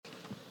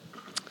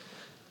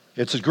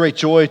It's a great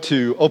joy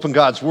to open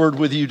God's Word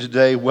with you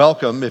today.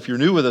 Welcome. If you're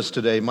new with us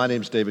today, my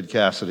name's David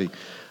Cassidy,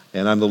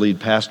 and I'm the lead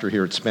pastor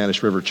here at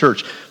Spanish River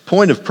Church.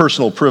 Point of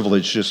personal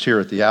privilege just here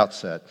at the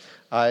outset.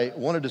 I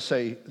wanted to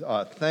say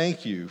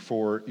thank you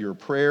for your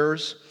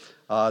prayers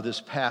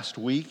this past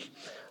week.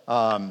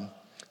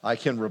 I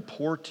can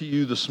report to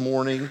you this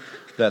morning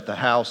that the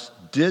house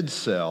did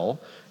sell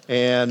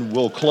and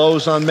will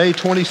close on May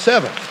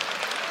 27th.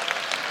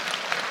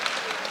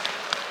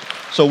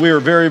 So we are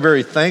very,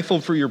 very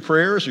thankful for your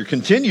prayers, your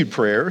continued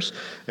prayers.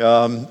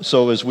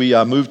 So as we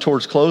move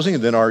towards closing,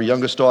 and then our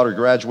youngest daughter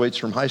graduates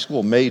from high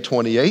school May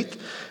 28th,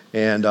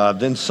 and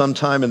then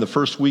sometime in the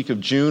first week of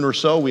June or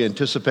so, we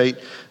anticipate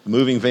the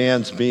moving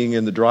vans being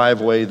in the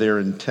driveway there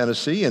in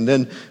Tennessee. And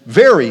then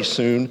very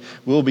soon,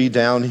 we'll be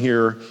down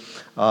here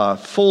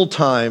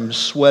full-time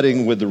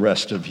sweating with the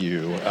rest of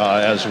you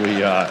as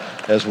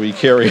we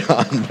carry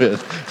on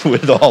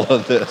with all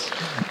of this.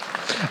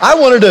 I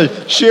wanted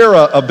to share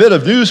a bit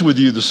of news with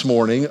you this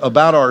morning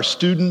about our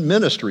student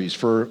ministries.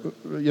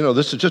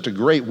 This is just a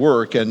great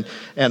work, and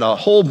a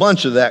whole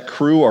bunch of that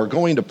crew are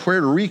going to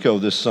Puerto Rico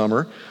this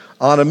summer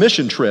on a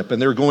mission trip, and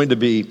they're going to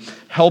be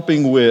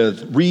helping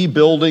with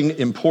rebuilding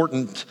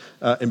important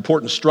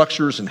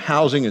structures and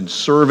housing and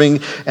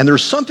serving. And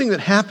there's something that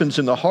happens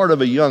in the heart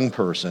of a young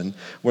person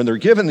when they're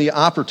given the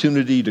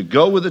opportunity to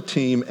go with a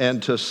team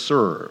and to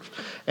serve.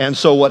 And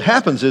so what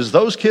happens is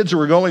those kids who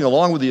are going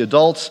along with the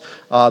adults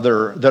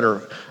that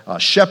are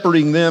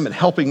shepherding them and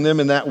helping them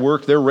in that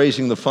work, they're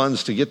raising the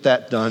funds to get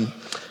that done.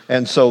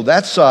 And so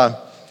that's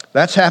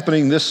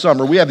happening this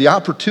summer. We have the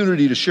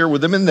opportunity to share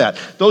with them in that.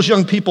 Those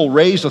young people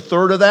raise a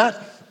third of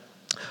that.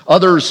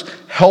 Others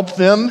help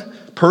them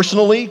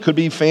personally, could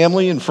be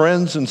family and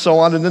friends and so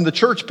on, and then the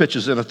church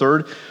pitches in a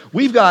third.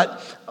 We've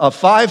got a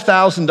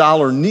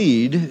 $5,000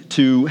 need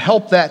to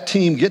help that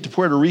team get to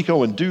Puerto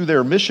Rico and do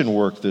their mission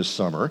work this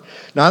summer.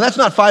 Now, that's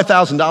not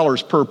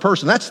 $5,000 per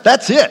person.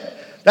 That's it.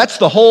 That's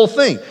the whole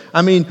thing.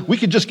 I mean, we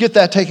could just get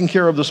that taken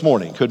care of this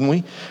morning, couldn't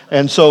we?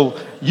 And so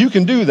you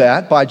can do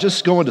that by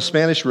just going to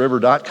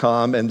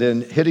SpanishRiver.com and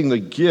then hitting the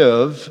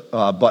Give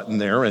button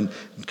there, and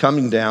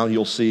coming down,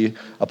 you'll see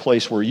a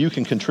place where you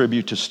can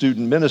contribute to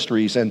student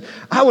ministries. And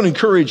I would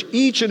encourage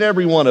each and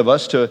every one of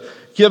us to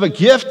give a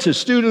gift to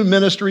student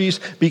ministries,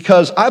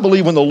 because I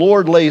believe when the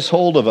Lord lays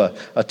hold of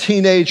a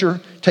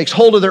teenager, takes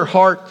hold of their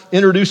heart,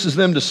 introduces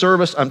them to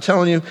service, I'm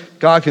telling you,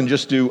 God can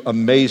just do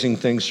amazing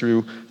things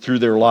through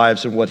their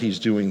lives and what He's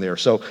doing there.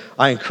 So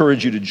I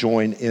encourage you to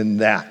join in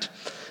that.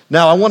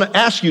 Now, I want to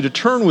ask you to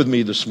turn with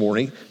me this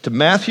morning to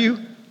Matthew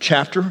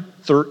chapter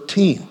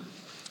 13.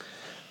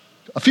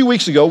 A few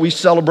weeks ago, we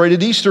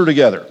celebrated Easter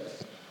together.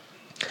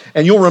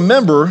 And you'll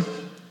remember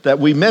that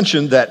we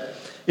mentioned that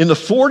in the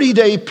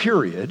 40-day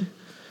period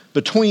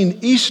between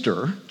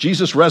Easter,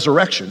 Jesus'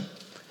 resurrection,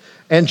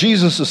 and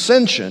Jesus'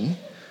 ascension,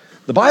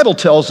 the Bible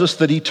tells us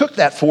that He took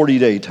that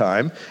 40-day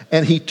time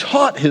and He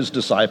taught His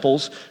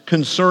disciples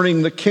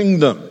concerning the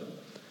kingdom.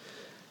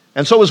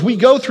 And so as we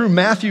go through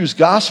Matthew's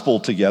gospel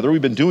together, we've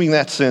been doing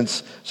that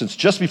since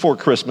just before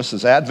Christmas,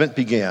 as Advent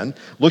began,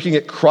 looking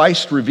at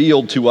Christ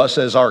revealed to us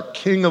as our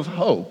King of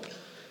hope.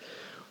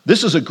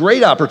 This is a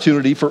great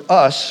opportunity for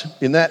us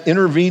in that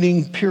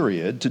intervening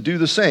period to do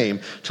the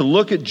same, to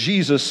look at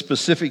Jesus'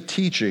 specific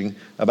teaching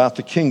about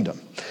the kingdom.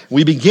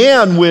 We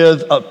began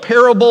with a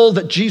parable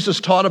that Jesus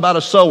taught about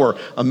a sower.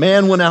 A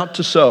man went out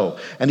to sow,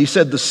 and he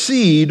said the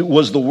seed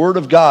was the word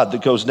of God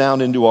that goes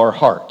down into our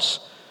hearts.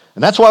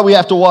 And that's why we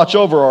have to watch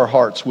over our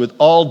hearts with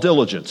all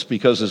diligence,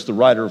 because as the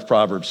writer of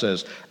Proverbs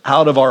says,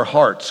 out of our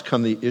hearts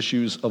come the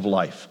issues of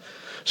life.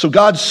 So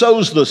God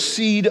sows the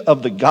seed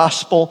of the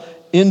gospel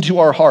into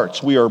our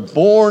hearts. We are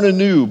born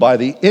anew by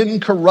the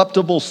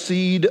incorruptible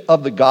seed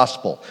of the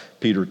gospel,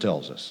 Peter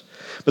tells us.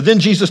 But then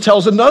Jesus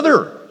tells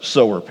another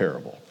sower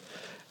parable.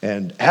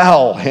 And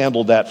Al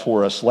handled that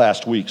for us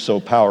last week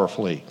so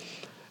powerfully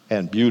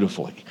and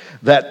beautifully.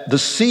 That the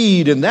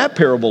seed in that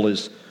parable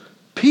is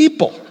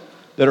people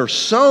that are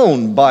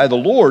sown by the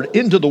Lord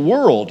into the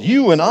world.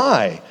 You and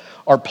I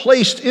are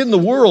placed in the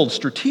world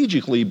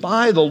strategically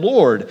by the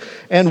Lord,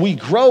 and we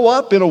grow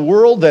up in a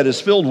world that is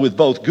filled with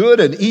both good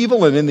and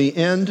evil, and in the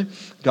end,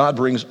 God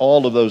brings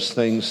all of those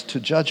things to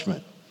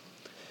judgment.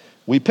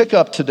 We pick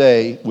up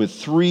today with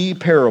three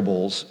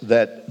parables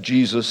that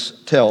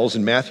Jesus tells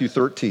in Matthew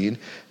 13,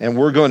 and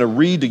we're going to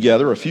read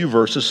together a few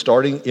verses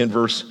starting in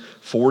verse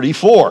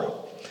 44.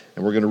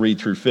 And we're going to read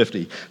through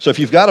 50. So if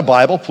you've got a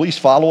Bible, please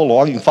follow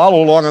along. You can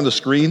follow along on the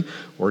screen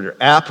or your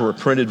app or a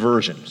printed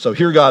version. So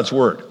hear God's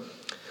word.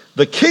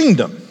 The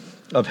kingdom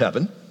of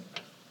heaven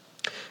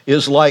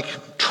is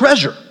like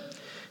treasure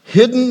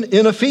hidden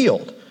in a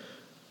field,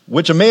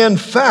 which a man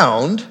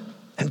found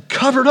and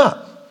covered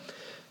up.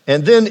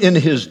 And then in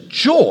his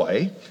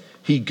joy,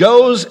 he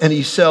goes and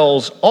he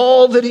sells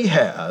all that he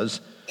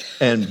has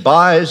and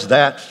buys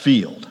that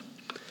field.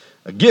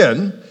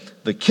 Again,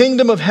 the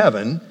kingdom of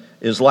heaven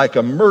is like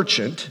a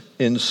merchant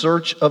in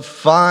search of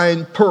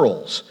fine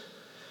pearls,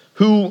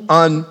 who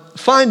on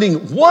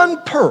finding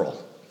one pearl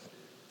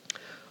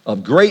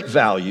of great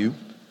value,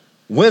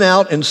 went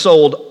out and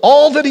sold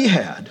all that he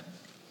had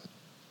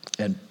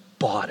and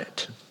bought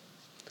it.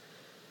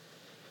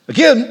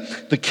 Again,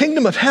 the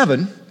kingdom of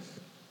heaven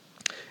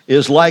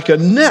is like a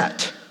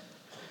net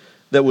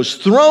that was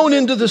thrown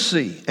into the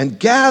sea and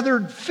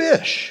gathered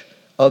fish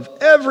of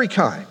every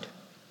kind.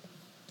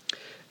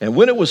 And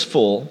when it was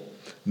full,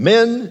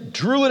 men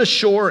drew it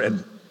ashore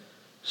and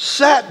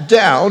sat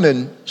down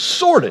and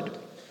sorted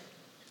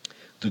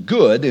the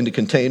good into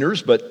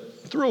containers,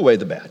 but threw away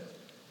the bad.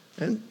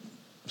 And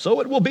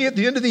so it will be at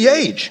the end of the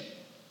age.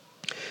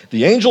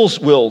 The angels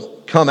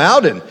will come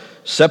out and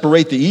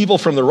separate the evil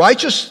from the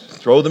righteous,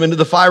 throw them into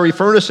the fiery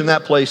furnace. In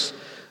that place,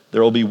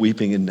 there will be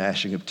weeping and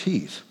gnashing of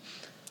teeth.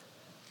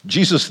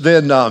 Jesus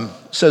then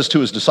says to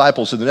his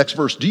disciples in the next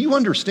verse, "Do you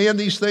understand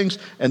these things?"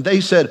 And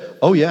they said,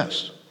 "Oh,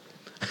 yes."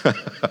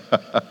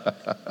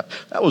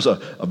 That was a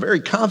very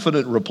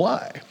confident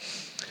reply.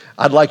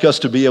 I'd like us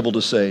to be able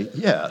to say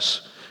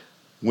yes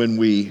when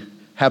we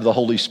have the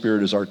Holy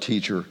Spirit as our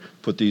teacher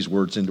put these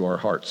words into our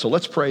hearts. So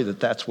let's pray that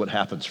that's what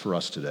happens for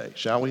us today,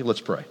 shall we?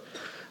 Let's pray.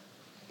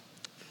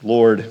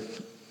 Lord,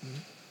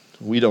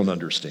 we don't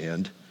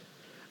understand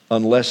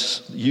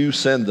unless you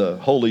send the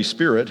Holy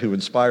Spirit who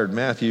inspired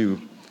Matthew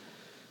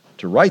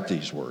to write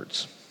these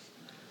words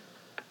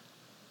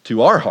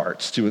to our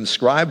hearts, to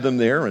inscribe them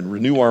there and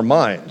renew our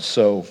minds.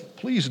 So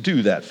please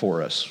do that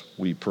for us,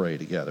 we pray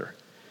together.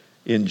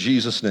 In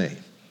Jesus' name,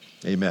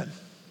 amen.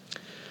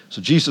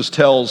 So Jesus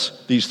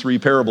tells these three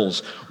parables,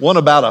 one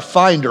about a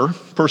finder,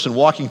 person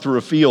walking through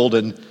a field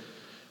and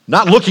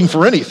not looking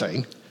for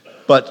anything,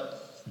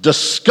 but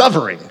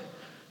discovering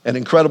an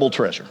incredible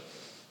treasure.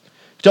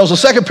 He tells a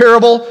second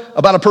parable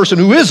about a person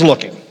who is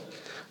looking,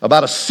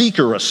 about a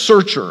seeker, a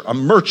searcher, a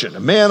merchant,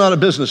 a man on a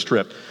business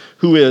trip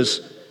who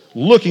is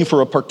looking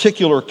for a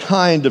particular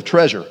kind of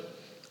treasure,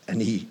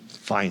 and he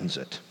finds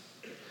it.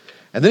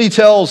 And then he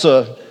tells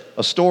a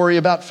story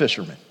about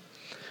fishermen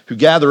who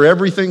gather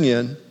everything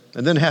in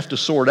and then have to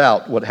sort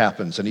out what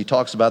happens. And he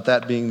talks about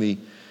that being the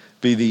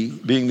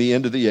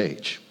end of the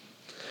age.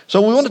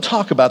 So we want to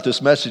talk about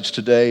this message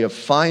today of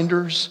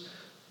finders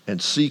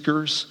and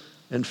seekers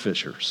and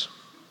fishers.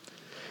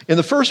 In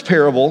the first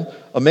parable,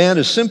 a man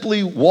is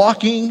simply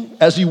walking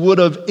as he would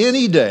have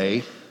any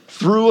day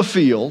through a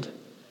field,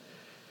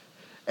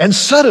 and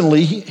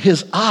suddenly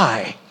his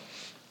eye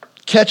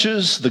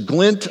catches the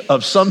glint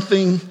of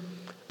something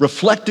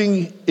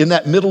reflecting in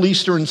that Middle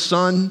Eastern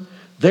sun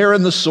there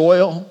in the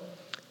soil,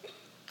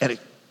 and it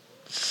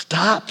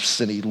stops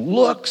and he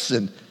looks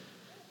and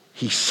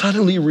he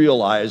suddenly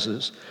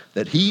realizes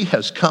that he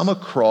has come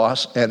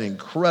across an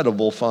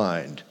incredible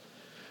find,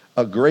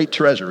 a great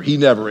treasure. He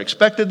never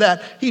expected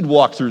that. He'd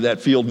walked through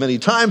that field many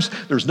times.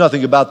 There's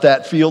nothing about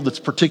that field that's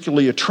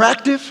particularly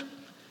attractive.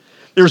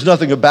 There's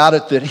nothing about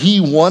it that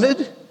he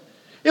wanted.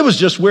 It was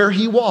just where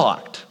he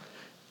walked.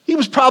 He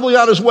was probably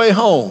on his way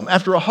home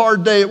after a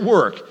hard day at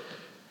work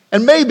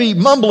and maybe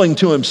mumbling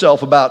to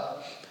himself about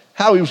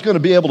how he was going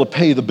to be able to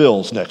pay the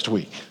bills next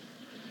week.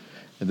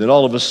 And then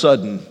all of a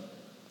sudden,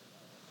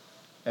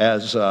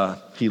 as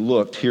he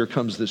looked, here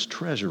comes this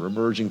treasure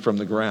emerging from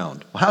the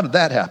ground. Well, how did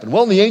that happen?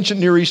 Well, in the ancient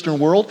Near Eastern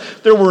world,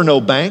 there were no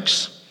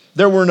banks.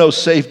 There were no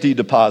safety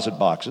deposit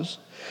boxes.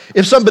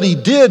 If somebody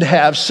did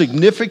have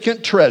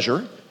significant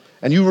treasure,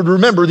 and you would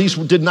remember these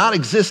did not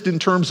exist in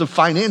terms of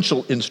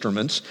financial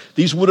instruments.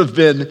 These would have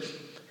been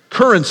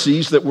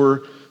currencies that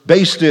were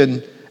based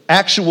in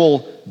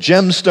actual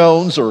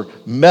gemstones or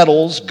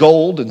metals,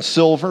 gold and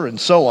silver and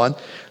so on.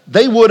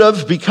 They would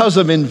have, because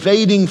of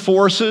invading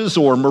forces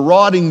or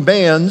marauding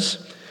bands,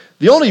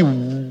 the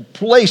only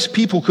place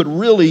people could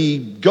really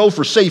go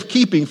for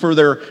safekeeping for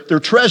their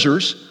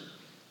treasures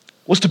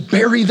was to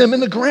bury them in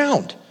the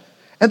ground.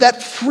 And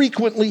that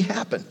frequently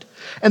happened.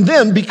 And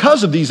then,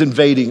 because of these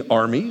invading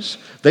armies,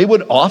 they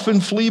would often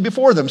flee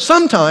before them,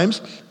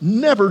 sometimes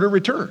never to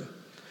return.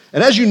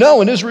 And as you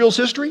know, in Israel's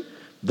history,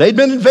 they'd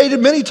been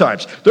invaded many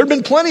times. There'd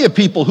been plenty of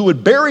people who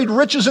had buried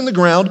riches in the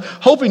ground,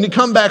 hoping to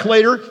come back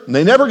later, and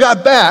they never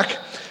got back.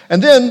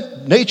 And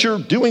then, nature,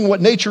 doing what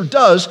nature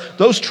does,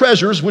 those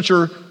treasures, which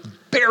are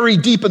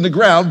buried deep in the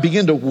ground,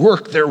 begin to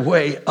work their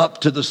way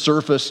up to the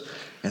surface.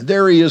 And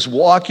there he is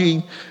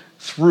walking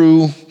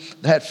through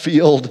that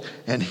field,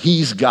 and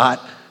he's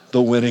got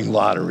the winning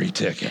lottery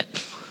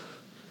ticket.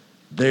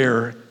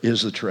 There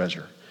is the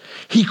treasure.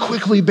 He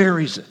quickly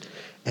buries it,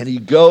 and he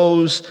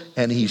goes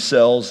and he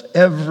sells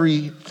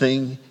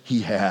everything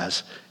he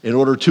has in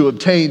order to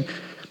obtain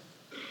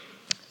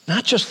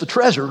not just the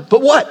treasure,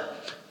 but what?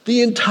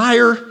 The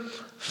entire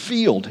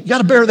field. You got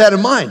to bear that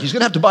in mind. He's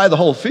going to have to buy the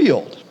whole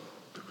field.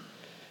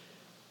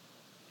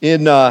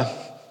 In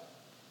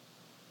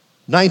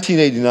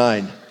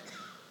 1989,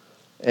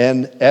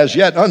 an as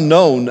yet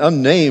unknown,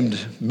 unnamed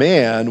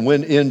man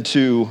went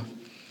into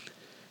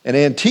an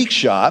antique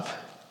shop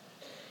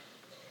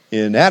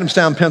in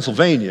Adamstown,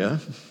 Pennsylvania,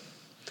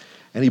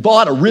 and he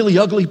bought a really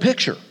ugly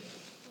picture.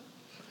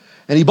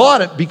 And he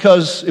bought it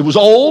because it was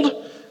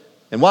old,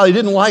 and while he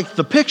didn't like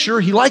the picture,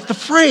 he liked the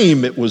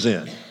frame it was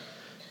in.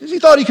 He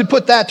thought he could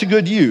put that to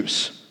good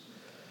use.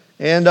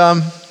 And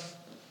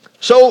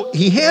so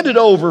he handed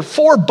over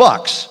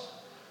 $4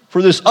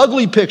 for this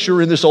ugly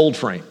picture in this old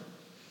frame.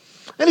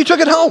 And he took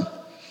it home.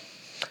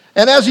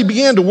 And as he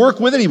began to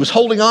work with it, he was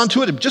holding on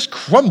to it. It just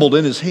crumbled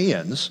in his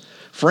hands.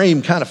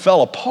 Frame kind of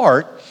fell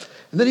apart.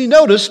 And then he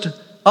noticed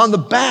on the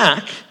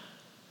back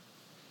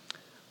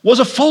was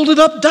a folded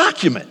up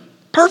document,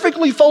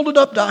 perfectly folded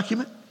up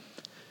document,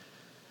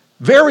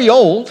 very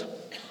old.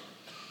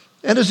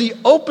 And as he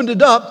opened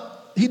it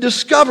up, he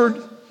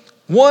discovered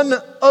one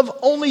of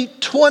only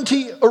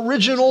 20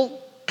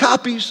 original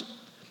copies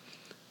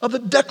of the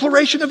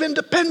Declaration of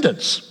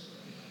Independence,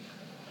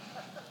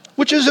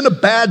 which isn't a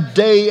bad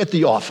day at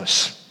the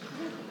office.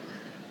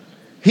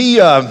 He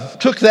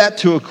took that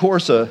to, of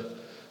course, a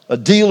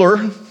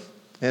dealer,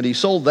 and he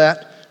sold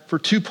that for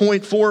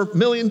 $2.4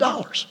 million.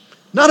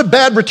 Not a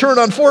bad return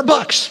on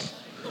 $4.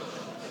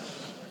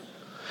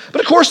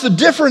 But of course, the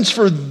difference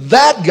for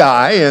that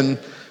guy and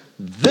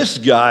this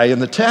guy in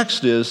the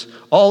text is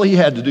all he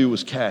had to do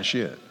was cash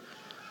in.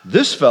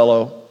 This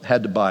fellow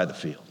had to buy the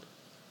field.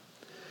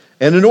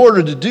 And in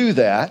order to do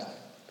that,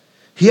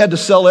 he had to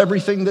sell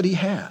everything that he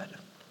had.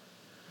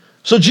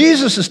 So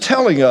Jesus is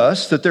telling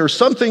us that there's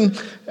something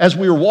as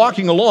we are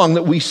walking along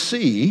that we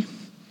see,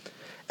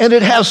 and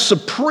it has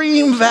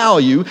supreme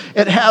value.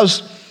 It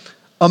has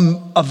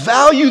a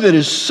value that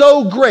is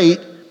so great,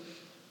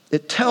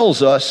 it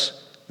tells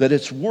us that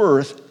it's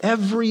worth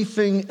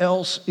everything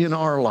else in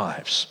our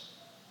lives.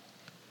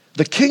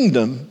 The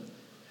kingdom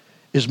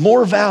is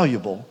more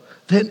valuable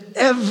than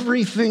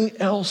everything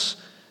else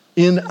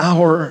in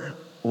our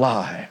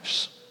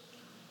lives.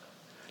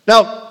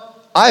 Now,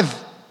 I've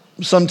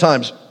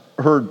sometimes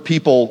heard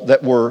people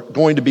that were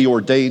going to be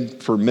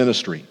ordained for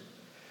ministry.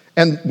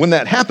 And when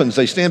that happens,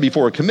 they stand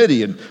before a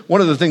committee, and one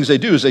of the things they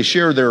do is they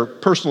share their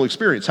personal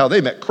experience, how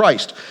they met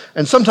Christ.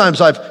 And sometimes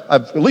I've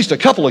at least a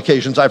couple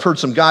occasions, I've heard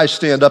some guys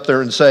stand up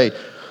there and say,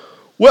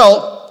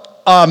 well,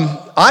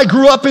 I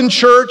grew up in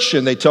church,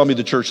 and they tell me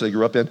the church they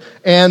grew up in,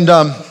 and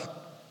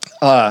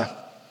I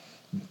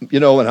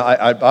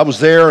was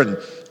there, and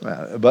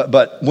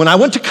but when I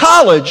went to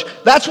college,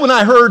 that's when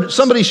I heard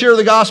somebody share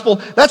the gospel.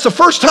 That's the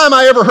first time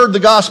I ever heard the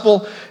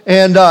gospel,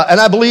 and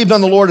I believed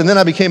on the Lord, and then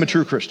I became a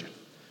true Christian.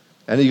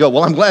 And you go,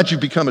 well, I'm glad you've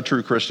become a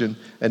true Christian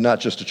and not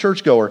just a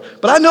churchgoer.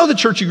 But I know the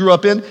church you grew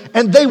up in,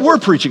 and they were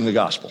preaching the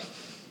gospel.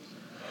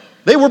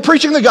 They were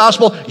preaching the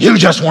gospel. You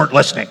just weren't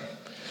listening.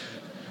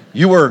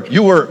 You were,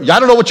 I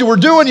don't know what you were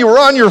doing. You were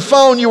on your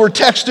phone. You were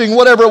texting,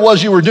 whatever it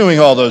was you were doing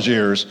all those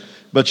years,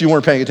 but you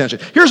weren't paying attention.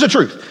 Here's the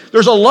truth.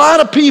 There's a lot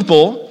of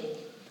people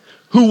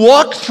who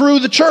walk through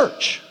the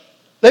church.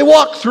 They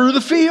walk through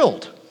the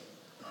field.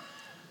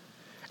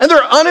 And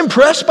they're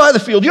unimpressed by the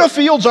field. You know,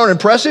 fields aren't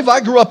impressive.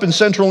 I grew up in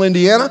central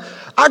Indiana.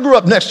 I grew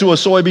up next to a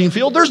soybean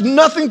field. There's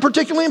nothing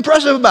particularly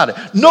impressive about it.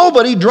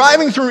 Nobody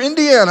driving through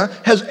Indiana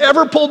has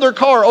ever pulled their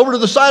car over to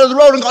the side of the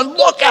road and gone,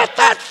 look at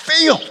that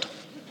field.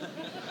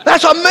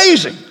 That's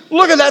amazing.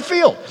 Look at that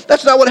field.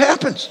 That's not what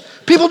happens.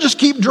 People just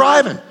keep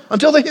driving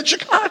until they hit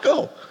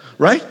Chicago,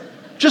 right?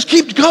 Just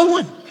keep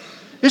going.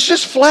 It's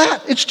just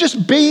flat. It's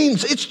just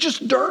beans. It's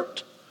just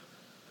dirt.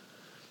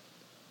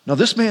 Now,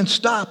 this man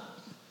stopped.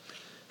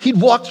 He'd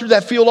walk through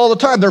that field all the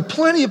time. There are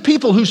plenty of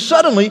people who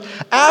suddenly,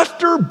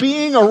 after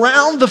being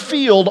around the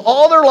field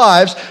all their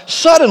lives,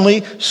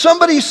 suddenly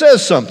somebody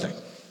says something.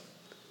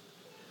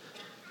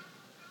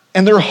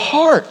 And their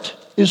heart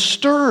is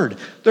stirred.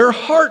 Their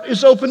heart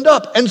is opened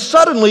up. And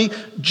suddenly,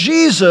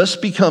 Jesus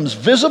becomes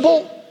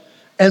visible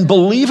and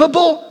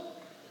believable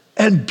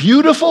and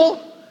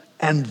beautiful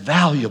and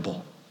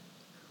valuable.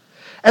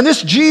 And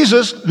this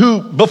Jesus,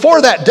 who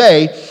before that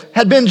day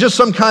had been just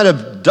some kind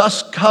of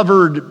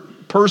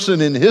dust-covered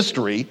person in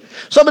history,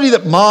 somebody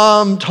that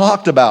mom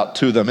talked about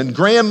to them and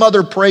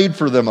grandmother prayed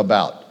for them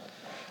about,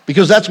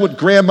 because that's what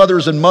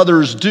grandmothers and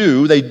mothers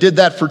do. They did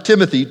that for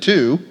Timothy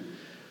too.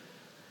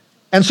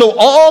 And so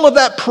all of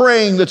that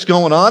praying that's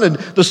going on, and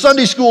the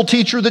Sunday school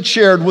teacher that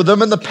shared with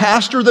them, and the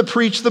pastor that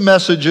preached the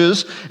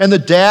messages, and the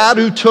dad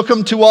who took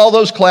them to all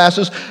those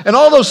classes, and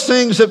all those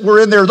things that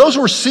were in there, those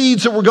were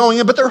seeds that were going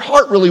in, but their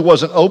heart really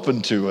wasn't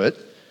open to it.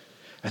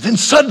 And then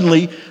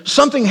suddenly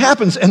something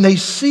happens and they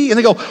see and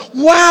they go,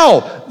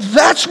 wow,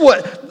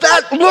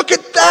 look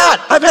at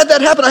that. I've had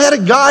that happen. I had a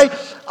guy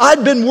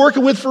I'd been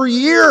working with for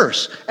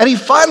years, and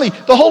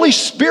the Holy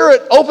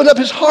Spirit opened up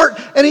his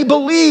heart and he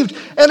believed,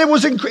 and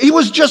he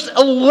was just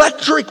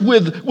electric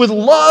with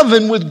love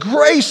and with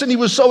grace, and he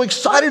was so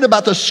excited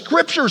about the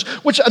scriptures,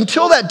 which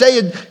until that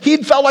day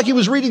he'd felt like he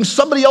was reading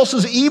somebody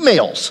else's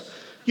emails.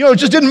 You know, it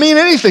just didn't mean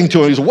anything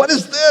to him. He said, what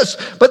is this?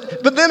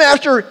 But then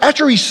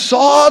after he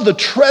saw the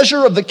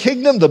treasure of the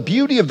kingdom, the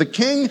beauty of the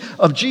King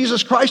of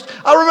Jesus Christ,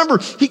 I remember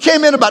he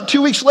came in about 2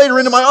 weeks later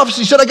into my office.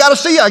 He said, I got to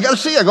see you.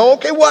 I go,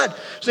 okay, what?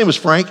 His name was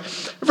Frank.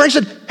 And Frank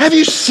said, have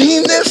you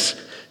seen this?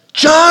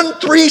 John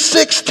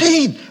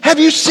 3:16. Have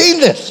you seen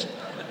this?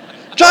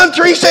 John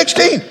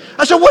 3:16.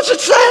 I said, what's it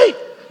say?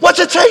 What's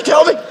it say?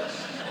 Tell me.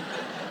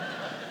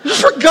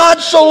 For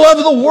God so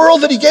loved the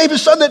world that he gave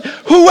his son, that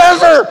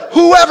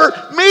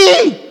whoever,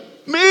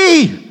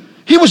 me.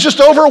 He was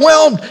just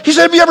overwhelmed. He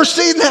said, have you ever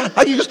seen that?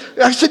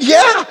 I said,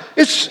 yeah,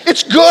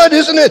 it's good,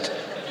 isn't it?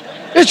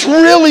 It's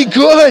really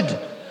good.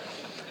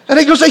 And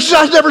he goes,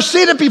 I've never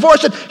seen it before. I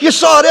said, you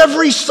saw it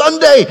every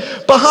Sunday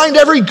behind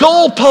every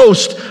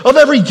goalpost of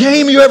every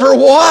game you ever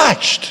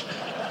watched.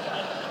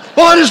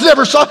 Well, I just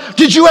never saw it.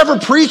 Did you ever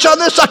preach on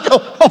this? I go,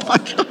 oh my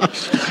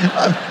gosh,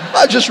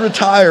 I just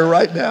retire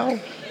right now.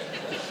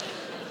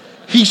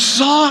 He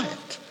saw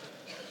it.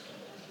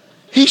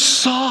 He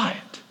saw it.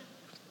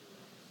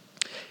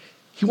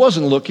 He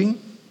wasn't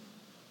looking.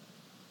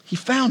 He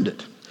found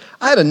it.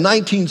 I had a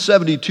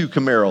 1972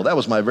 Camaro. That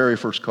was my very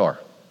first car.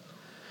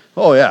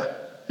 Oh yeah,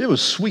 it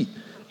was sweet.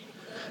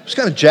 It was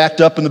kind of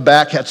jacked up in the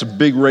back, had some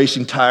big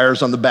racing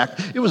tires on the back.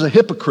 It was a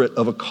hypocrite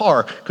of a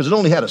car because it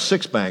only had a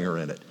six-banger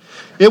in it.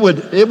 It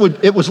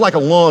was like a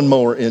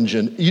lawnmower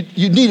engine.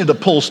 You needed a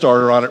pull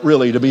starter on it,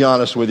 really, to be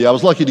honest with you. I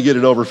was lucky to get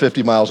it over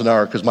 50 miles an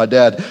hour because my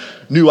dad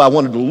knew I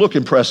wanted to look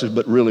impressive,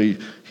 but really,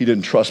 he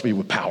didn't trust me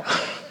with power.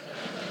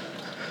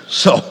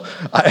 So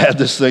I had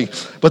this thing.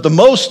 But the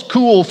most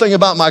cool thing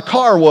about my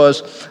car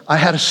was I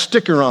had a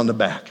sticker on the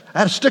back. I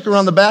had a sticker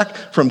on the back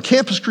from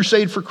Campus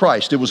Crusade for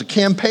Christ. It was a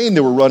campaign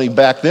they were running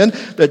back then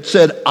that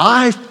said,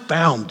 I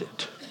found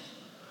it.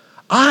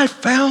 I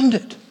found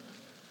it.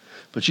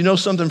 But you know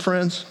something,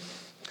 friends?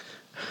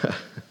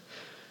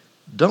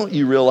 Don't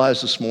you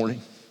realize this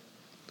morning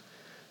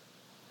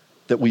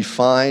that we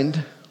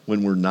find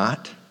when we're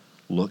not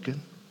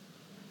looking?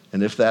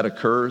 And if that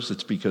occurs,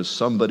 it's because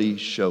somebody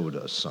showed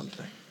us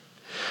something.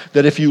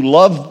 That if you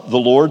love the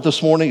Lord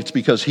this morning, it's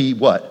because he,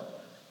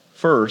 what?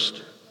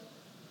 First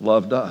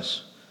loved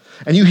us.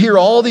 And you hear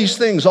all these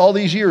things all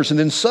these years, and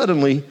then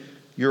suddenly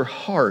your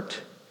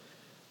heart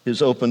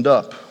is opened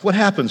up. What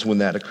happens when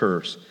that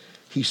occurs?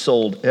 He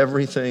sold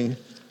everything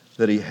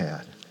that he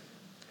had.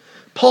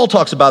 Paul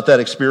talks about that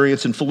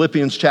experience in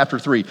Philippians chapter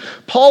 3.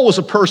 Paul was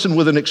a person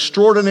with an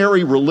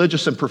extraordinary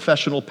religious and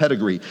professional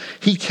pedigree.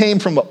 He came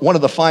from one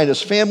of the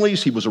finest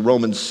families. He was a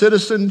Roman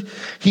citizen.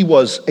 He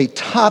was a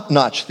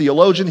top-notch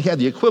theologian. He had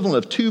the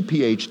equivalent of 2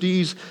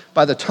 PhDs.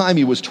 By the time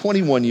he was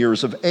 21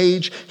 years of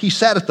age, he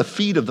sat at the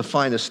feet of the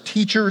finest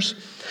teachers.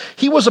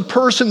 He was a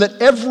person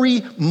that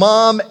every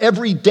mom,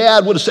 every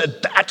dad would have said,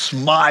 that's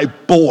my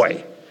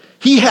boy.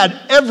 He had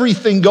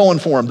everything going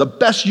for him, the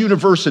best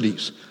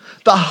universities,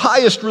 the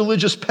highest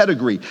religious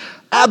pedigree,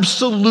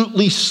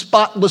 absolutely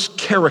spotless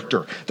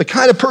character, the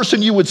kind of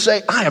person you would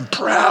say, I am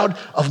proud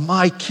of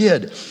my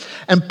kid.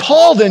 And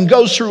Paul then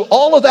goes through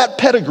all of that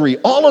pedigree,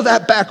 all of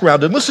that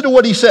background, and listen to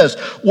what he says.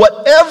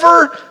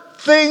 Whatever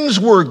things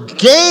were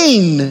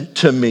gain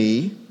to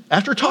me,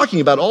 after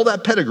talking about all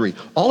that pedigree,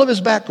 all of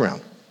his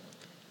background,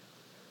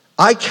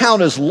 I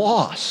count as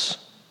loss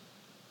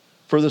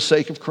for the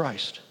sake of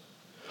Christ.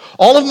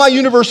 All of my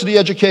university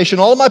education,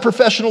 all of my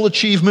professional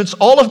achievements,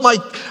 all of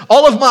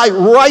my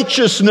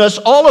righteousness,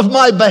 all of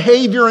my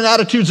behavior and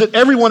attitudes that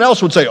everyone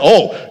else would say,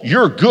 oh,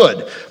 you're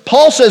good.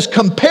 Paul says,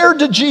 compared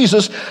to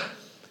Jesus,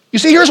 you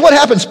see, here's what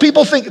happens.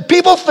 People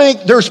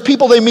think there's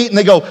people they meet and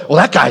they go, well,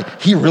 that guy,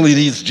 he really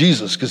needs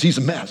Jesus because he's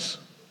a mess.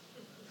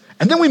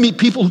 And then we meet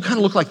people who kind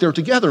of look like they're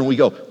together and we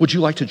go, would you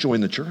like to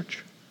join the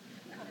church?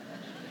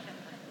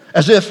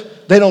 As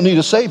if they don't need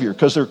a savior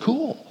because they're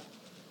cool.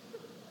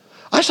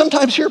 I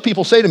sometimes hear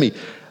people say to me,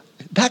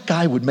 that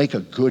guy would make a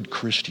good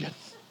Christian.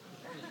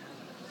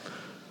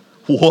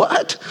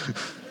 What?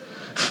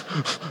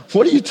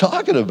 What are you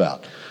talking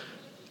about?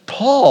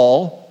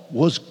 Paul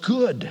was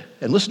good.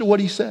 And listen to what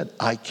he said.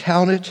 I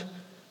count it,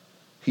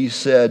 he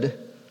said,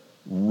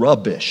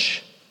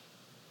 rubbish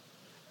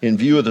in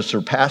view of the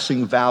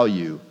surpassing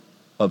value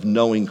of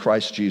knowing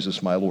Christ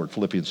Jesus my Lord.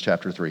 Philippians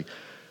chapter 3.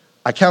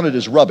 I count it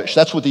as rubbish.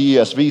 That's what the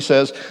ESV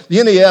says.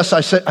 The NAS,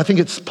 I think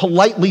it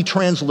politely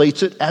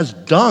translates it as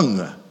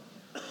dung.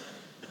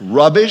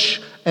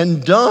 Rubbish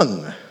and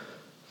dung.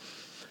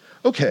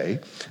 Okay,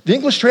 the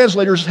English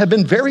translators have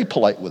been very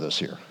polite with us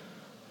here.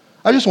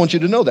 I just want you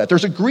to know that.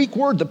 There's a Greek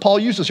word that Paul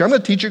uses here. I'm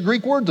going to teach you a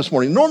Greek word this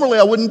morning. Normally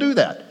I wouldn't do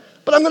that,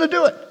 but I'm going to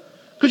do it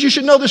because you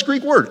should know this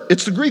Greek word.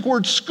 It's the Greek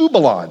word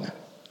skubalon.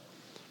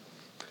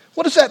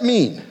 What does that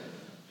mean?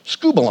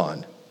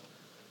 Skubalon.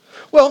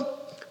 Well,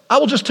 I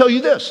will just tell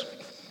you this.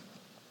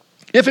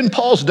 If in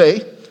Paul's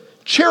day,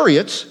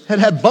 chariots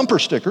had bumper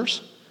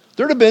stickers,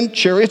 there'd have been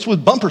chariots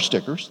with bumper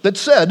stickers that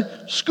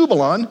said,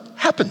 skubalon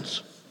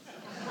happens.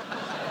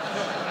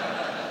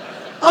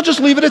 I'll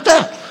just leave it at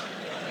that.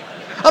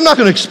 I'm not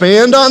going to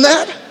expand on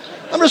that.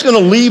 I'm just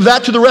going to leave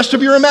that to the rest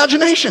of your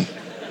imagination.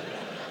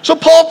 So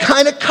Paul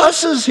kind of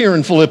cusses here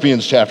in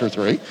Philippians chapter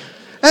 3,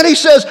 and he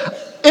says,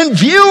 in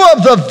view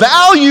of the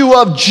value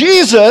of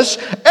Jesus,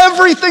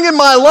 everything in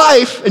my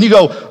life, and you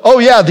go, oh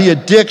yeah, the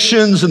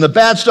addictions and the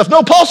bad stuff.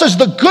 No, Paul says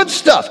the good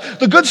stuff,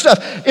 the good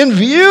stuff. In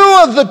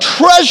view of the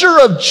treasure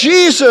of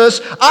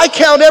Jesus, I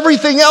count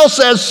everything else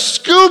as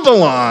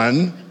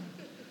skubalon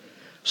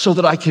so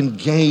that I can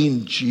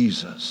gain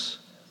Jesus.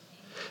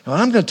 Now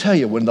I'm going to tell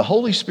you, when the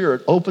Holy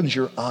Spirit opens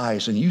your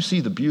eyes and you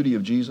see the beauty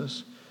of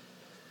Jesus,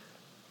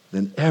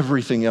 then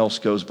everything else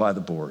goes by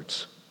the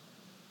boards.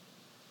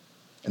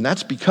 And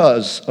that's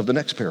because of the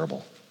next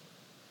parable.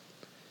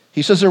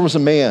 He says there was a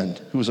man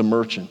who was a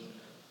merchant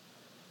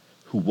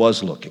who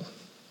was looking.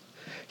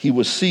 He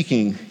was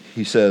seeking,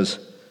 he says,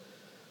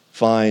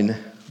 fine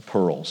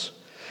pearls.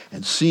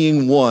 And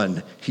seeing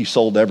one, he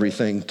sold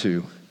everything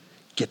to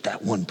get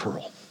that one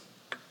pearl.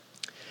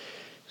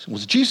 So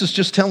was Jesus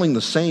just telling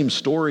the same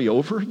story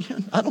over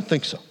again? I don't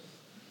think so.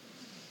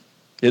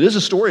 It is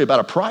a story about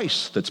a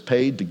price that's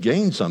paid to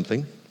gain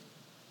something,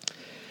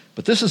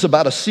 but this is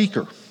about a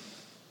seeker.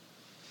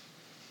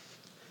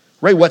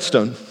 Ray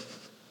Whetstone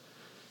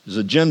is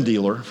a gem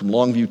dealer from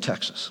Longview,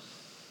 Texas.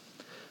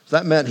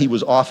 That meant he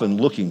was often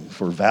looking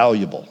for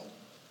valuable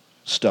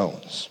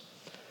stones.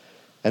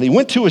 And he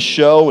went to a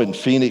show in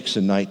Phoenix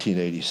in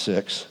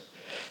 1986,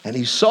 and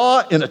he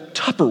saw in a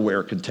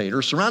Tupperware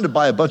container, surrounded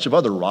by a bunch of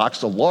other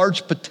rocks, a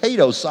large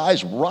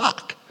potato-sized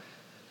rock.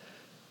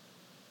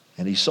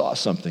 And he saw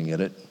something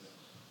in it,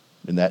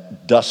 in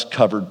that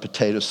dust-covered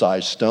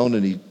potato-sized stone,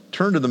 and he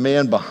turned to the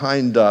man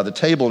behind the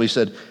table and he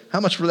said, "How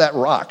much for that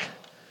rock?"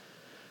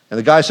 And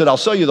the guy said, "I'll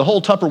sell you the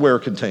whole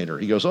Tupperware container."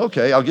 He goes,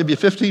 "Okay, I'll give you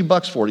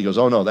 $15 for it." He goes,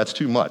 "Oh no, that's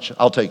too much.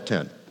 I'll take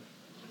 10.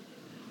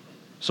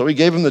 So he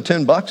gave him the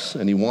 $10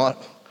 and he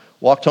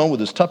walked home with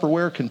his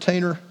Tupperware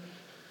container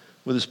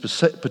with his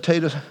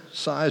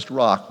potato-sized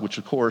rock, which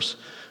of course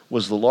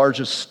was the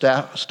largest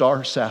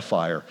star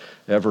sapphire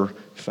ever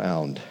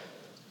found,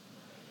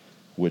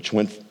 which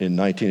went in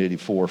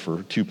 1984 for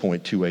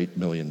 $2.28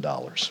 million.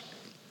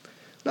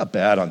 Not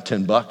bad on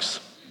 $10,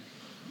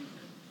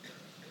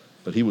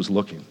 but he was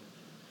looking.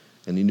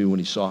 And he knew when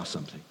he saw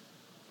something.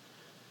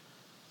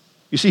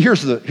 You see,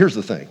 here's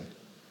the thing.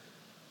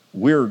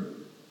 We're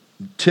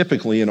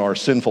typically in our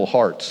sinful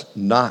hearts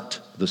not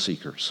the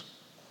seekers.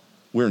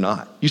 We're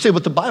not. You say,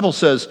 but the Bible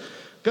says,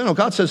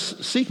 God says,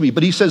 seek me.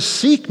 But he says,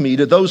 seek me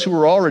to those who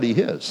are already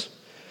his.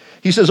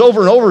 He says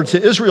over and over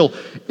to Israel,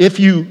 if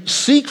you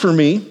seek for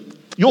me,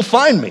 you'll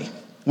find me.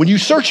 When you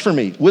search for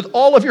me with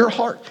all of your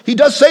heart. He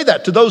does say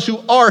that to those who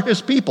are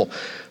his people.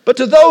 But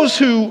to those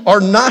who are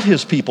not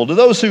his people, to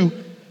those who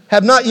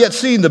have not yet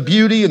seen the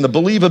beauty and the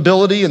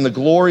believability and the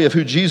glory of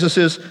who Jesus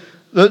is,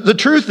 the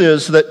truth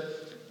is that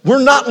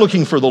we're not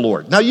looking for the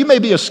Lord. Now, you may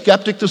be a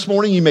skeptic this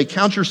morning. You may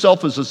count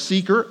yourself as a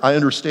seeker. I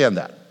understand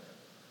that.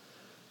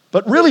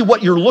 But really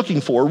what you're looking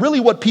for, really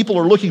what people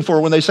are looking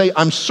for when they say,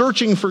 I'm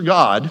searching for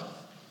God,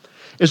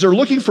 is they're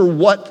looking for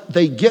what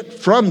they get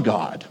from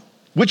God,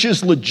 which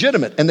is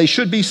legitimate and they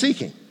should be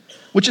seeking,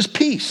 which is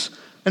peace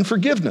and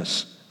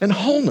forgiveness and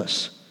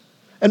wholeness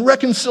and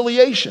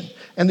reconciliation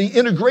and the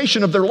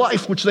integration of their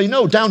life, which they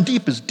know down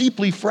deep is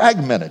deeply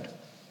fragmented.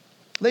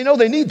 They know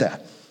they need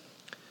that.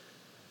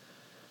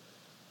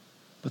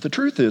 But the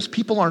truth is,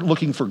 people aren't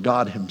looking for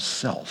God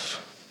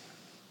himself.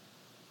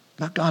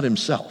 Not God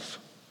himself.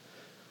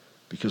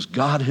 Because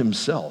God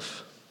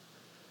himself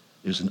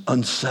is an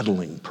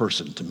unsettling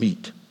person to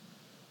meet.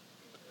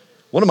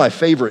 One of my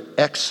favorite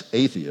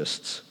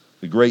ex-atheists,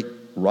 the great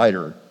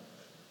writer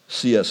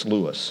C.S.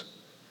 Lewis,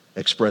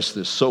 expressed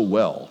this so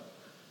well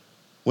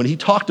when he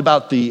talked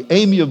about the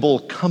amiable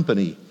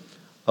company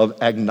of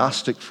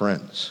agnostic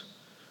friends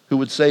who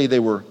would say they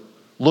were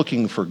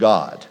looking for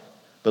God.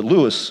 But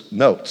Lewis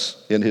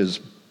notes in his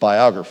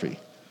biography,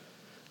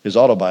 his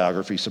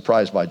autobiography,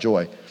 Surprised by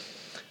Joy,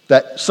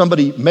 that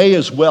somebody may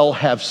as well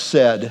have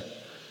said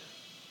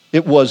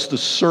it was the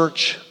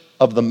search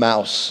of the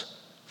mouse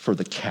for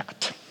the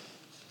cat.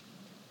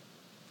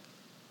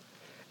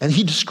 And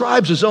he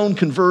describes his own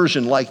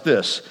conversion like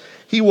this.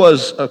 He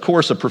was, of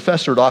course, a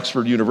professor at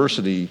Oxford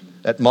University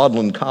at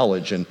Magdalen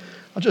College, and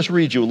I'll just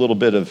read you a little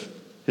bit of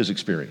his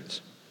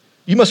experience.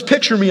 You must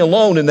picture me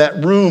alone in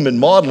that room in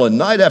Magdalen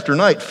night after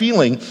night,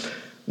 feeling,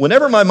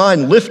 whenever my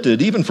mind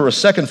lifted, even for a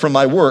second from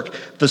my work,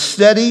 the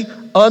steady,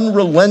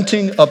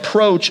 unrelenting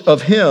approach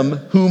of him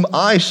whom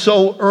I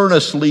so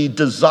earnestly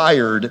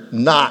desired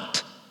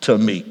not to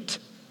meet.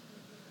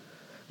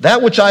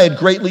 That which I had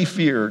greatly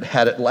feared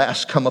had at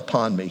last come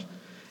upon me.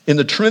 In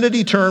the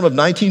Trinity term of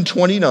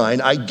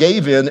 1929, I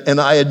gave in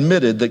and I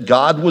admitted that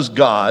God was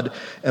God,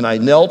 and I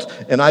knelt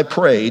and I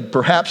prayed,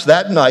 perhaps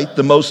that night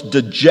the most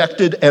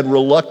dejected and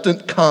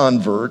reluctant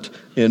convert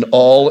in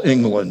all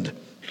England.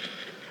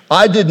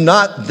 I did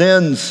not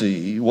then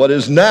see what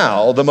is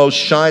now the most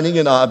shining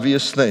and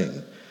obvious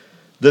thing,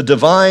 the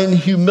divine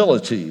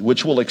humility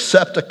which will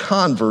accept a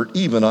convert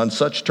even on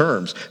such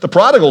terms. The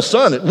prodigal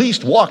son at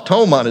least walked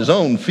home on his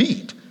own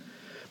feet.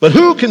 But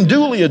who can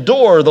duly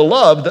adore the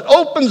love that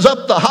opens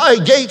up the high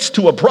gates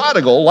to a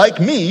prodigal like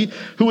me,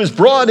 who is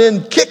brought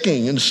in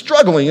kicking and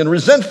struggling and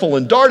resentful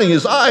and darting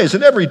his eyes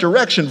in every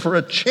direction for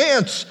a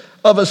chance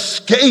of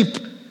escape?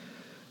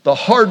 The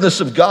hardness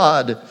of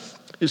God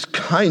is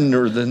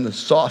kinder than the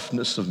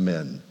softness of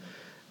men,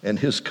 and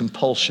his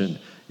compulsion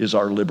is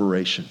our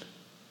liberation.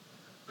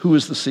 Who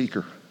is the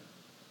seeker?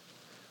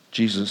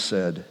 Jesus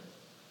said,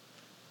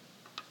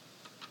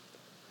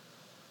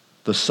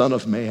 the Son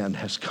of Man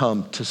has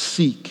come to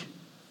seek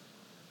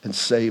and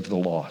save the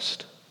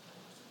lost.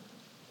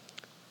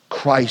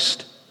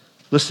 Christ,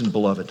 listen,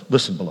 beloved.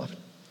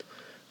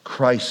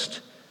 Christ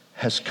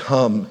has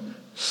come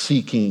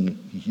seeking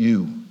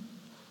you.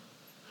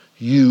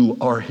 You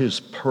are his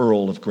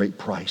pearl of great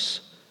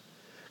price.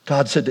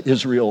 God said to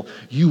Israel,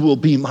 you will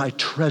be my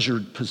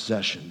treasured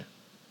possession.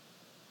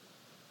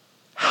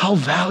 How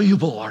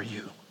valuable are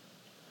you?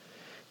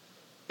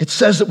 It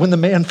says that when the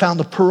man found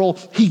the pearl,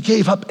 he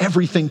gave up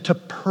everything to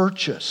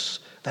purchase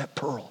that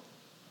pearl.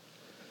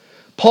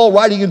 Paul,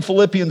 writing in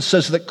Philippians,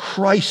 says that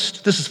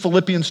Christ, this is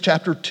Philippians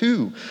chapter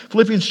 2,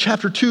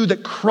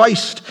 that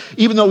Christ,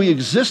 even though he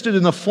existed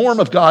in the form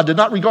of God, did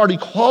not regard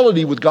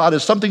equality with God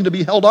as something to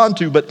be held on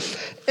to, but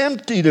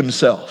emptied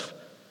himself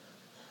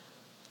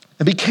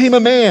and became a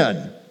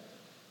man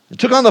and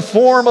took on the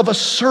form of a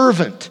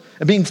servant.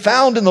 And being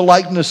found in the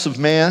likeness of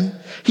man,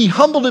 he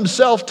humbled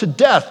himself to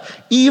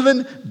death,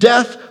 even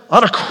death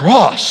on a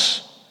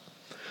cross.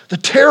 The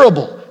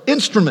terrible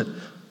instrument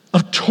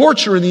of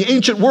torture in the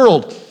ancient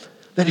world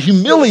that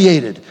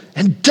humiliated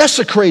and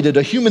desecrated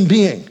a human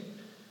being.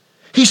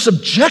 He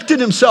subjected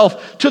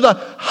himself to the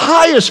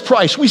highest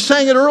price. We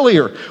sang it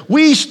earlier.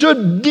 We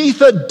stood beneath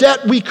a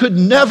debt we could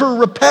never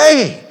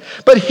repay.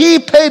 But he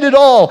paid it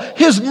all.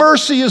 His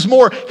mercy is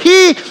more.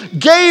 He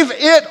gave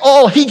it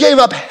all. He gave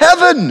up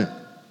heaven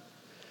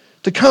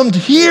to come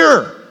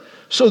here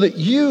so that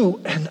you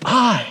and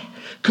I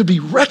could be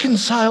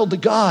reconciled to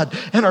God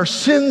and our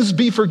sins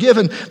be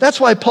forgiven.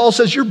 That's why Paul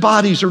says your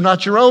bodies are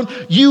not your own.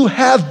 You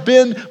have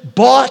been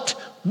bought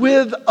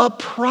with a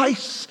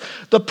price.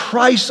 The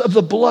price of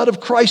the blood of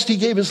Christ. He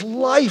gave his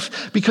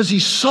life because he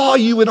saw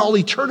you in all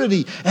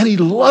eternity and he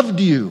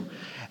loved you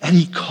and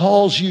he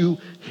calls you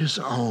his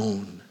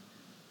own.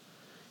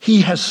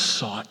 He has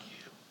sought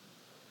you.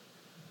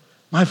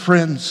 My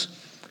friends,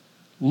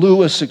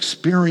 Lewis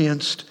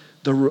experienced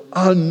the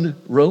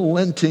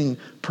unrelenting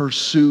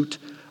pursuit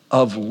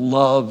of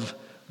love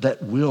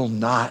that will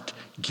not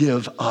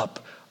give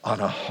up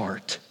on a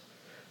heart.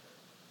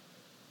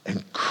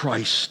 And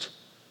Christ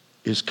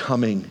is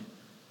coming.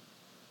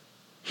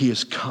 He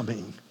is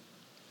coming.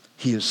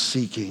 He is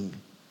seeking.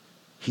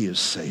 He is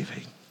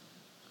saving.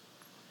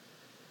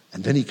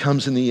 And then he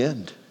comes in the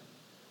end,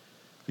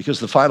 because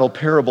the final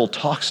parable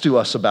talks to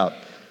us about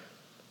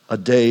a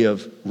day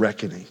of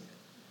reckoning.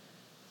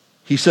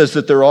 He says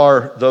that there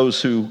are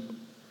those who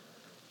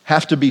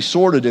have to be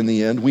sorted in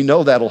the end. We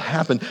know that'll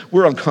happen.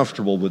 We're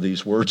uncomfortable with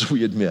these words,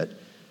 we admit.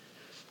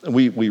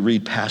 We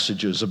read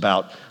passages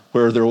about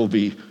where there will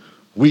be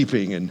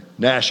weeping and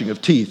gnashing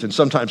of teeth, and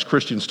sometimes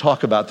Christians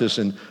talk about this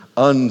in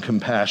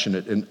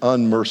uncompassionate and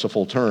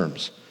unmerciful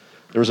terms.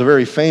 There was a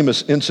very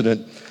famous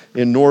incident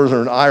in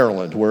Northern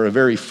Ireland where a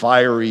very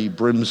fiery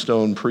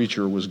brimstone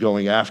preacher was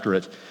going after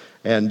it,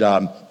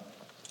 and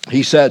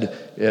he said,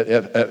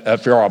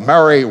 if you're a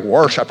Mary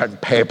worshiping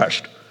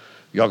papist,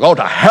 you'll go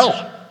to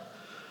hell,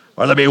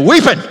 where there'll be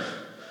weeping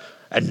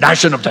and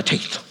gnashing of the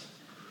teeth.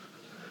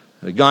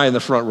 The guy in the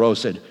front row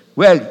said,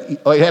 well,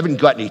 I haven't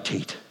got any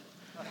teeth,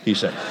 he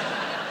said.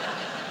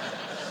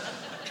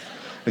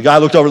 The guy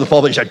looked over the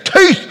pulpit and said,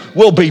 teeth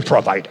will be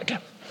provided.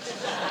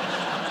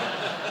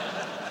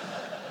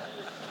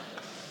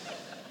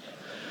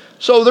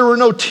 So there were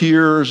no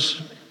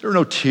tears.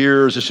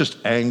 It's just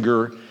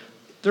anger.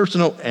 There's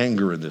no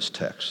anger in this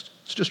text.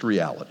 It's just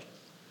reality.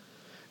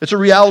 It's a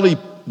reality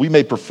we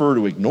may prefer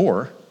to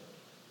ignore,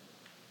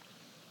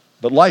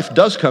 but life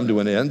does come to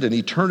an end and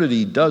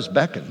eternity does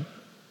beckon.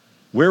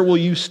 Where will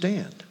you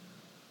stand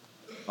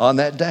on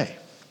that day?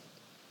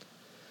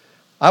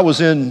 I was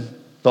in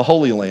the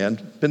Holy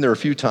Land, been there a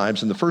few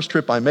times, and the first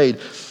trip I made,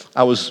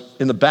 I was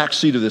in the back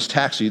seat of this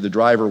taxi. The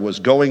driver was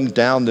going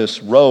down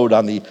this road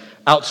on the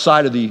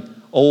outside of the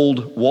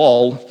old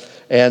wall,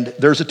 and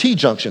there's a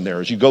T-junction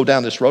there. As you go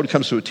down this road, it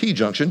comes to a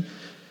T-junction,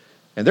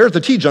 and there at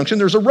the T-junction,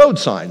 there's a road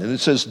sign, and it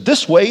says,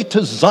 this way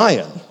to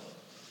Zion.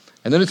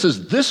 And then it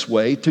says, this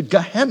way to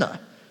Gehenna.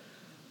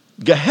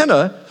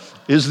 Gehenna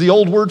is the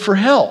old word for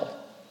hell.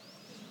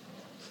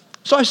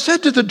 So I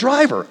said to the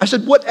driver, I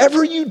said,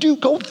 whatever you do,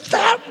 go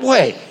that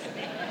way.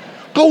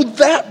 Go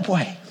that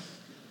way.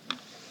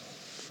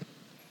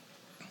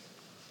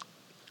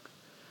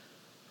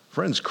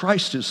 Friends,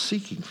 Christ is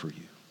seeking for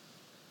you.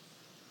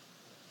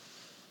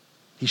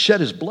 He shed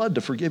his blood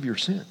to forgive your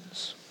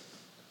sins.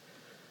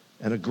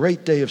 And a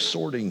great day of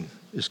sorting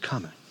is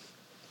coming.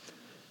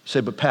 You say,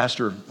 but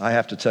Pastor, I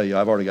have to tell you,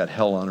 I've already got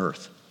hell on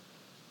earth.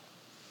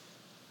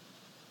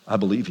 I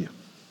believe you.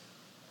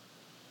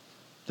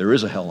 There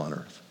is a hell on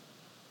earth.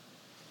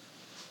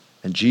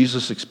 And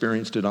Jesus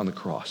experienced it on the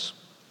cross.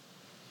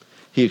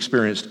 He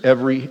experienced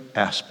every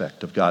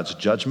aspect of God's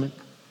judgment,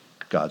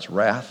 God's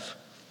wrath,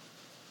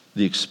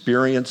 the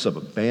experience of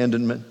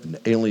abandonment and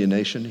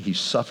alienation. He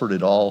suffered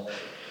it all.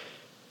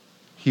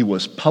 He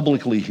was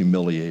publicly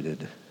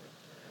humiliated.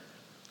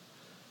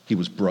 He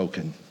was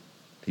broken.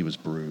 He was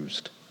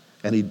bruised.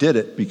 And he did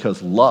it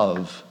because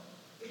love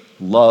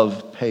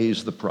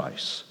pays the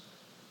price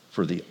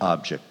for the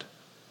object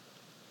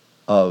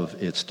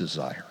of its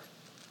desire.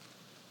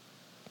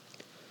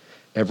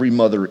 Every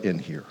mother in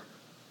here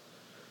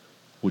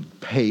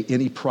would pay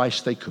any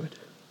price they could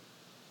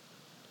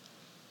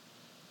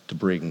to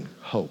bring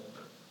hope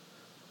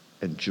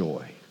and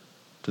joy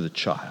to the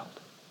child.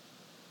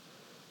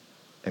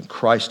 And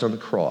Christ on the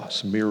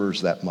cross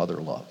mirrors that mother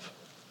love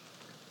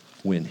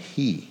when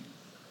he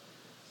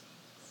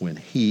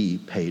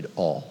paid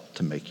all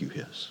to make you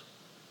his.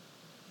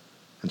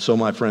 And so,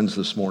 my friends,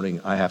 this morning,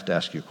 I have to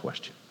ask you a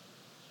question.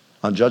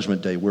 On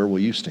Judgment Day, where will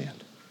you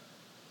stand?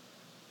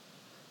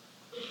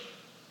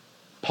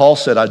 Paul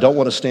said, I don't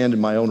want to stand in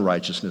my own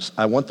righteousness.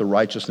 I want the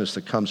righteousness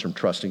that comes from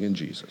trusting in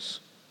Jesus.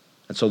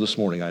 And so this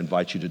morning, I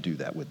invite you to do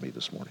that with me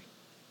this morning,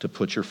 to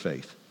put your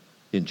faith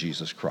in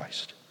Jesus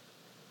Christ,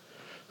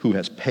 who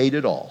has paid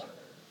it all.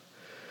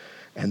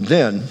 And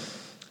then,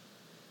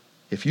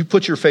 if you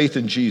put your faith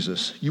in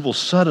Jesus, you will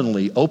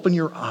suddenly open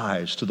your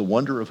eyes to the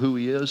wonder of who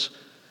he is,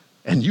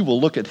 and you will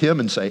look at him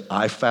and say,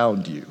 I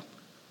found you.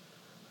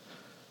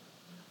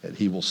 And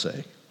he will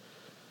say,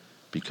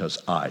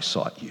 because I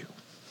sought you.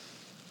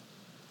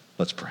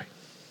 Let's pray.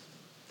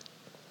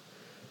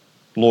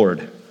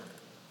 Lord,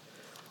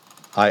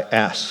 I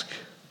ask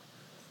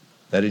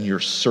that in your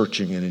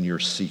searching and in your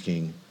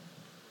seeking,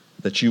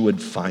 that you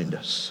would find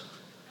us.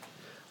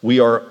 We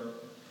are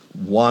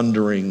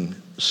wandering,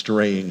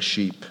 straying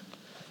sheep.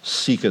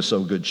 Seek us,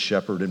 O good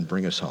shepherd, and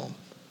bring us home.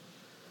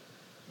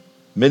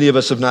 Many of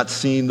us have not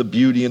seen the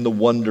beauty and the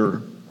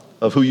wonder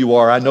of who you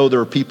are. I know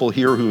there are people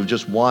here who have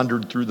just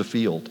wandered through the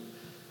field,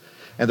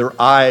 and their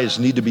eyes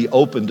need to be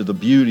opened to the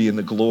beauty and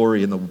the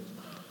glory and the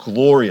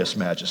glorious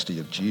majesty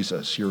of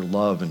Jesus, your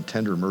love and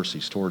tender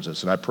mercies towards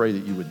us. And I pray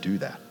that you would do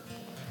that.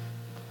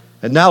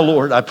 And now,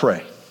 Lord, I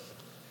pray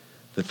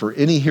that for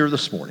any here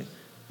this morning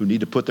who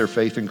need to put their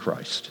faith in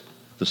Christ,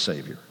 the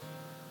Savior,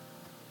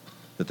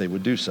 that they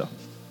would do so.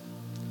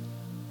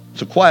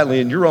 So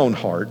quietly in your own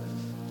heart,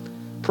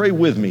 pray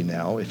with me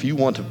now if you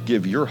want to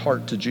give your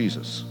heart to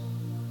Jesus.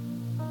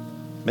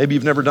 Maybe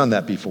you've never done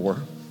that before,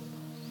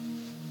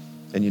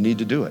 and you need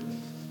to do it.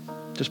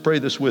 Just pray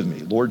this with me.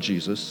 Lord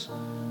Jesus,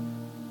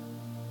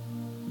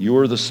 you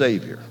are the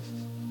Savior.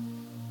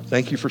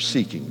 Thank you for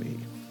seeking me.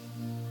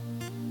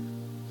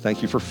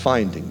 Thank you for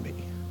finding me.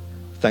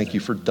 Thank you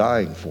for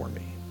dying for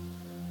me.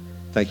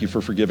 Thank you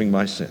for forgiving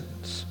my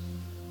sins.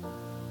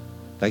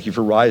 Thank you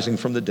for rising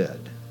from the dead.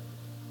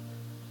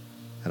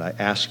 And I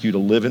ask you to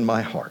live in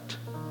my heart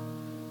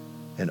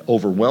and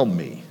overwhelm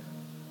me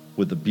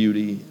with the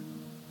beauty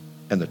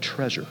and the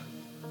treasure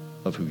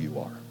of who you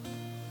are.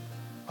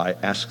 I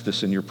ask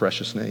this in your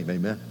precious name.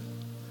 Amen.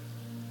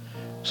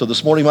 So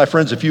this morning, my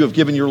friends, if you have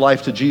given your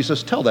life to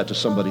Jesus, tell that to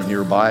somebody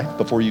nearby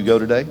before you go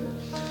today.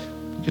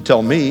 You could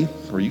tell me,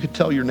 or you could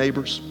tell your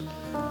neighbors,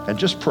 and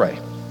just pray.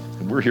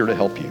 And we're here to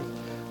help you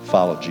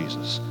follow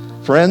Jesus.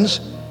 Friends,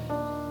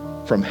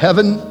 from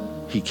heaven,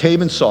 he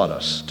came and sought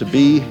us to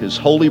be his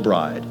holy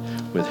bride.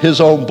 With his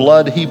own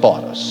blood, he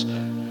bought us.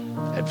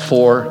 And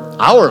for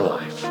our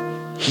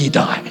life, he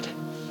died.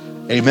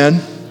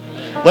 Amen.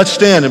 Let's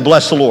stand and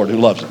bless the Lord who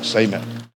loves us. Amen.